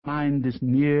find is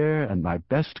near, and my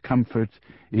best comfort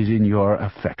is in your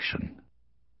affection."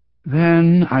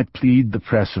 Then I plead the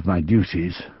press of my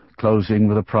duties, closing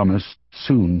with a promise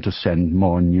soon to send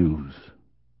more news.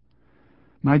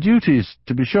 My duties,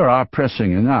 to be sure, are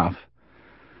pressing enough.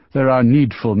 There are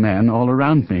needful men all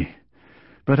around me,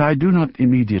 but I do not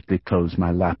immediately close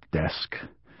my lap desk.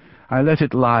 I let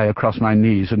it lie across my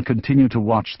knees and continue to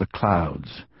watch the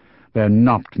clouds, their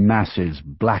knopped masses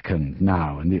blackened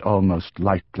now in the almost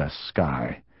lightless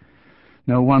sky.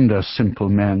 No wonder simple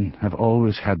men have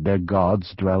always had their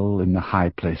gods dwell in the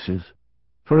high places,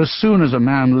 for as soon as a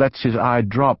man lets his eye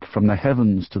drop from the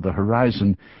heavens to the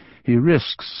horizon, he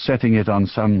risks setting it on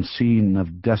some scene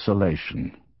of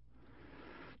desolation.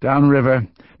 Downriver,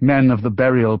 men of the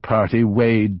burial party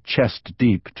wade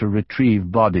chest-deep to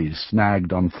retrieve bodies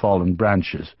snagged on fallen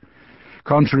branches.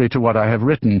 Contrary to what I have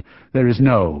written, there is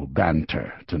no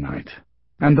banter tonight,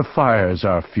 and the fires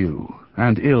are few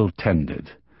and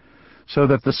ill-tended, so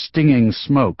that the stinging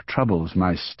smoke troubles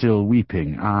my still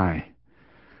weeping eye.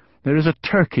 There is a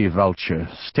turkey vulture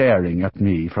staring at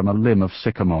me from a limb of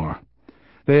sycamore.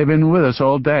 They have been with us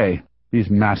all day,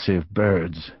 these massive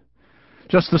birds.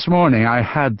 Just this morning I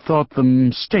had thought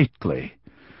them stately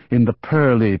in the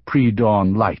pearly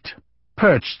pre-dawn light,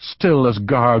 perched still as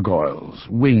gargoyles,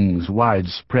 wings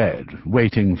widespread,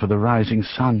 waiting for the rising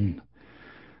sun.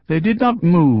 They did not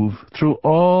move through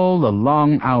all the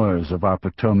long hours of our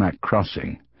Potomac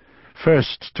crossing,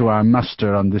 first to our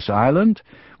muster on this island,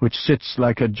 which sits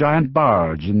like a giant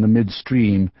barge in the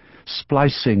midstream,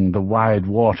 splicing the wide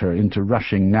water into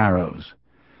rushing narrows.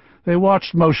 They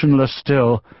watched motionless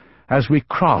still as we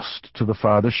crossed to the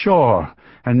farther shore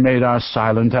and made our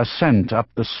silent ascent up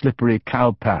the slippery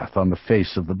cowpath on the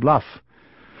face of the bluff.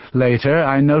 Later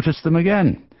I noticed them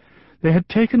again. They had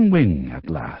taken wing at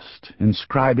last,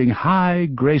 inscribing high,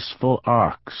 graceful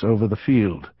arcs over the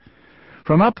field.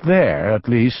 From up there, at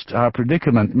least, our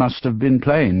predicament must have been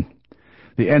plain.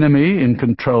 The enemy in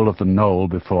control of the knoll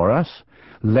before us,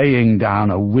 laying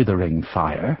down a withering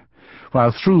fire,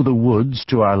 while through the woods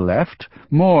to our left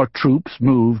more troops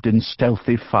moved in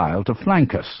stealthy file to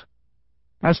flank us.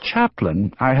 As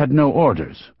chaplain I had no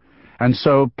orders, and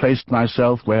so placed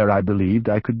myself where I believed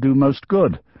I could do most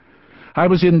good. I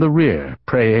was in the rear,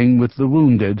 praying with the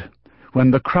wounded,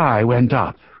 when the cry went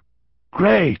up,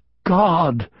 "Great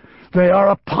God! They are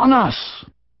upon us!"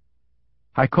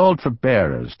 I called for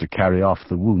bearers to carry off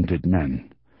the wounded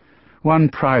men. One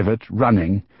private,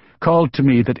 running, called to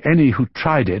me that any who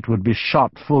tried it would be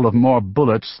shot full of more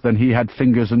bullets than he had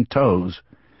fingers and toes.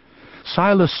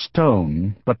 Silas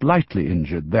Stone, but lightly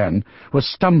injured then, was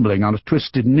stumbling on a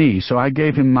twisted knee, so I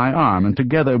gave him my arm, and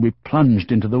together we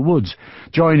plunged into the woods,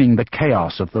 joining the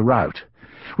chaos of the rout.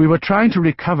 We were trying to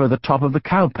recover the top of the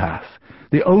cowpath,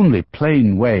 the only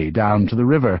plain way down to the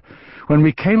river, when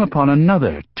we came upon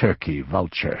another turkey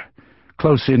vulture,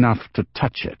 close enough to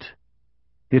touch it.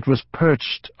 It was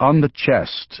perched on the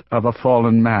chest of a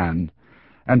fallen man,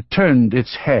 and turned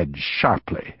its head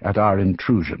sharply at our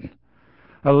intrusion.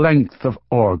 A length of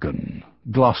organ,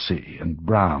 glossy and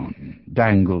brown,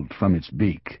 dangled from its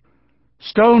beak.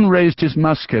 Stone raised his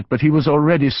musket, but he was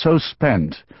already so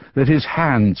spent that his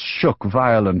hands shook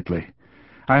violently.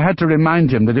 I had to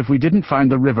remind him that if we didn't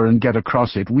find the river and get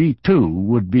across it, we too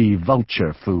would be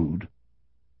vulture food.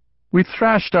 We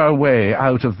thrashed our way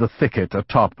out of the thicket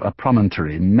atop a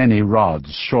promontory many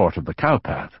rods short of the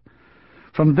cowpath.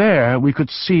 From there we could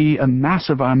see a mass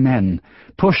of our men,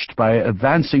 pushed by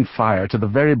advancing fire to the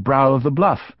very brow of the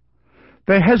bluff.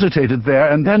 They hesitated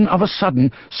there, and then of a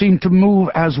sudden seemed to move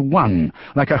as one,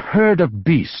 like a herd of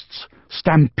beasts,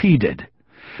 stampeded.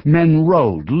 Men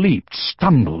rolled, leaped,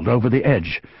 stumbled over the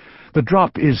edge. The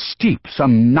drop is steep,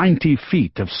 some 90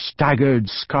 feet of staggered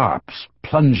scarps,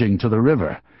 plunging to the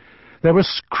river. There were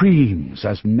screams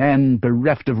as men,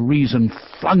 bereft of reason,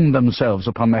 flung themselves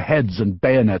upon the heads and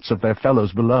bayonets of their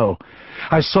fellows below.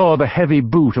 I saw the heavy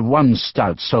boot of one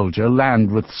stout soldier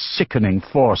land with sickening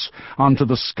force onto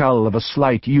the skull of a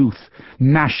slight youth,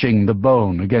 mashing the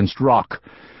bone against rock.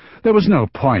 There was no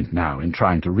point now in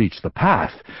trying to reach the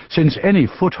path, since any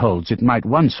footholds it might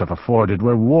once have afforded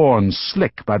were worn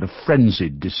slick by the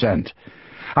frenzied descent.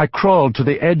 I crawled to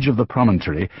the edge of the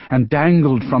promontory and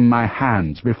dangled from my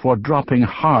hands before dropping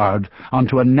hard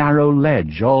onto a narrow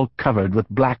ledge all covered with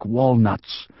black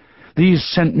walnuts. These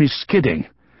sent me skidding.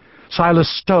 Silas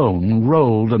Stone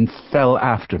rolled and fell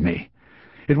after me.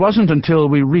 It wasn't until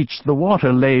we reached the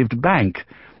water-laved bank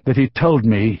that he told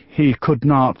me he could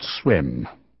not swim.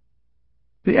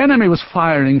 The enemy was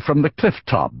firing from the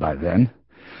cliff-top by then.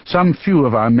 Some few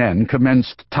of our men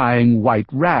commenced tying white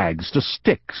rags to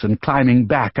sticks and climbing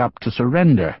back up to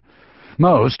surrender.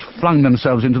 Most flung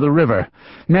themselves into the river,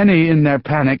 many in their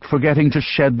panic forgetting to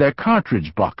shed their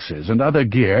cartridge boxes and other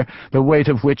gear, the weight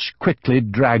of which quickly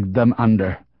dragged them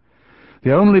under.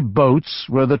 The only boats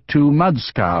were the 2 mud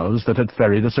scows that had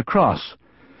ferried us across.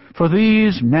 For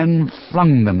these men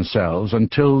flung themselves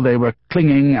until they were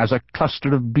clinging as a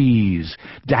cluster of bees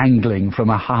dangling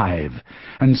from a hive,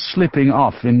 and slipping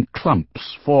off in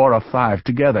clumps, 4 or 5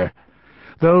 together.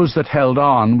 Those that held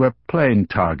on were plain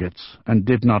targets, and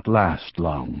did not last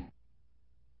long.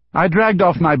 I dragged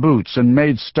off my boots and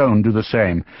made Stone do the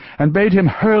same, and bade him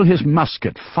hurl his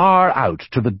musket far out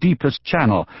to the deepest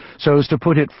channel, so as to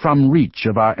put it from reach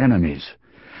of our enemies.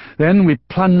 Then we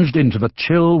plunged into the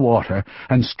chill water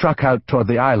and struck out toward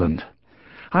the island.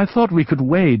 I thought we could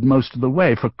wade most of the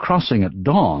way, for crossing at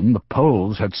dawn the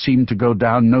poles had seemed to go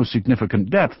down no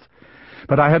significant depth,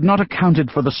 but I had not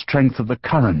accounted for the strength of the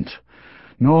current,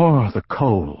 nor the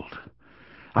cold.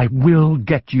 "I will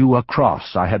get you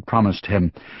across," I had promised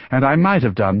him, and I might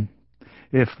have done,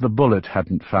 if the bullet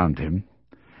hadn't found him,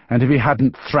 and if he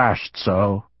hadn't thrashed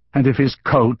so, and if his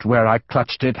coat, where I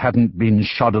clutched it, hadn't been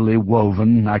shoddily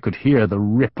woven. I could hear the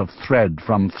rip of thread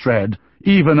from thread,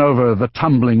 even over the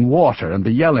tumbling water and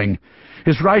the yelling.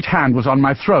 His right hand was on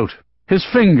my throat, his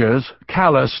fingers,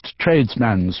 calloused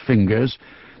tradesman's fingers,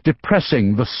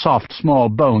 depressing the soft, small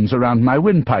bones around my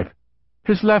windpipe.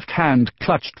 His left hand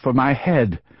clutched for my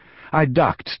head. I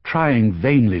ducked, trying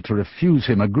vainly to refuse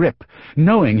him a grip,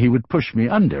 knowing he would push me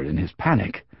under in his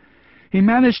panic. He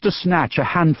managed to snatch a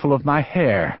handful of my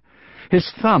hair, his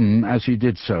thumb, as he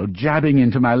did so, jabbing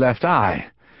into my left eye.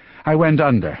 I went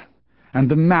under, and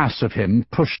the mass of him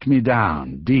pushed me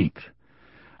down, deep.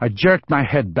 I jerked my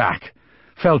head back,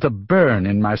 felt a burn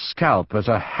in my scalp as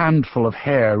a handful of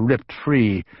hair ripped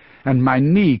free, and my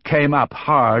knee came up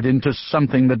hard into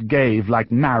something that gave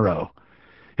like marrow.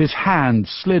 His hand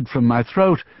slid from my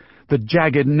throat, the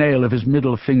jagged nail of his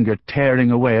middle finger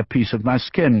tearing away a piece of my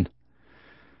skin.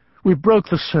 We broke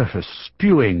the surface,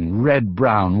 spewing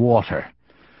red-brown water.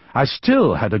 I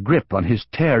still had a grip on his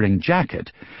tearing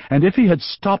jacket, and if he had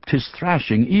stopped his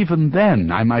thrashing, even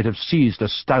then I might have seized a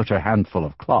stouter handful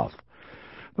of cloth.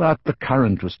 But the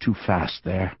current was too fast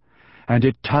there, and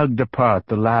it tugged apart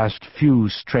the last few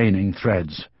straining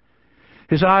threads.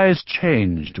 His eyes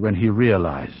changed when he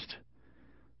realized.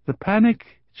 The panic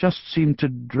just seemed to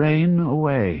drain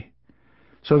away,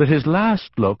 so that his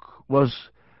last look was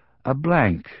a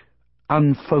blank,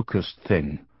 unfocused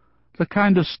thing, the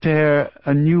kind of stare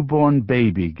a newborn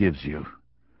baby gives you.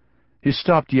 He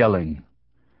stopped yelling.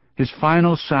 His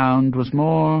final sound was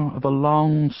more of a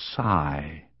long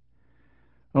sigh,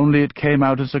 only it came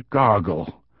out as a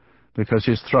gargle, because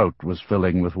his throat was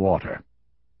filling with water.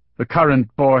 The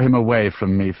current bore him away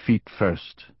from me, feet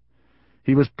first.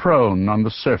 He was prone on the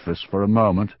surface for a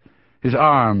moment, his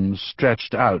arms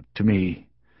stretched out to me.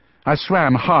 I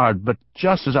swam hard, but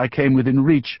just as I came within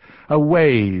reach, a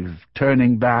wave,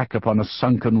 turning back upon a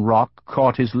sunken rock,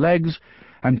 caught his legs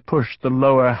and pushed the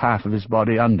lower half of his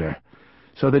body under,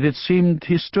 so that it seemed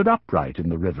he stood upright in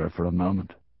the river for a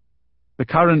moment. The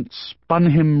current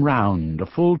spun him round, a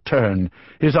full turn,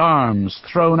 his arms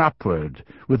thrown upward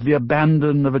with the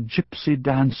abandon of a gypsy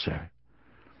dancer.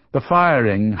 The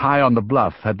firing high on the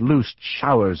bluff had loosed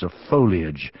showers of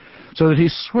foliage, so that he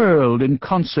swirled in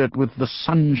concert with the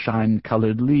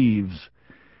sunshine-colored leaves.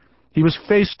 He was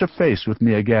face to face with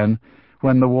me again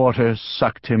when the water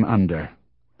sucked him under.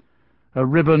 A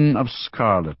ribbon of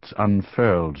scarlet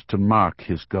unfurled to mark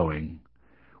his going,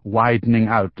 widening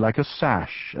out like a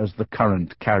sash as the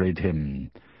current carried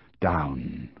him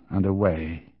down and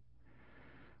away.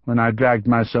 When I dragged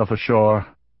myself ashore,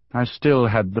 I still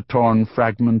had the torn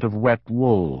fragment of wet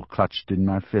wool clutched in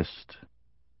my fist.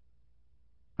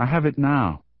 I have it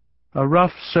now, a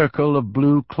rough circle of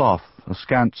blue cloth, a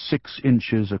scant 6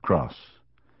 inches across.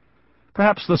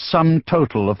 Perhaps the sum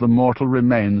total of the mortal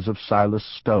remains of Silas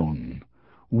Stone,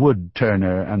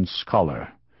 wood-turner and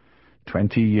scholar,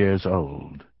 20 years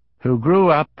old, who grew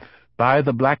up by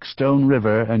the Blackstone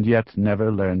River and yet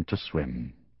never learned to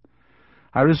swim.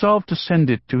 I resolved to send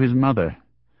it to his mother.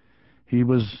 He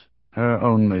was her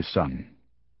only son.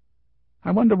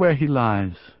 I wonder where he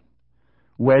lies,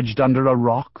 wedged under a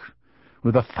rock,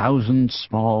 with 1,000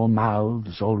 small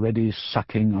mouths already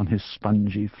sucking on his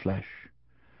spongy flesh,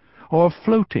 or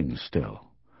floating still,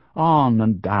 on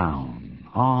and down,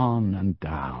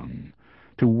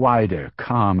 to wider,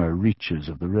 calmer reaches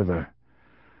of the river.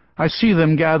 I see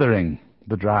them gathering,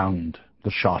 the drowned, the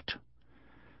shot.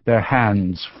 Their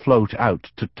hands float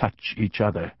out to touch each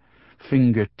other,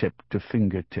 fingertip to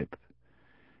fingertip.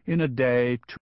 In a day,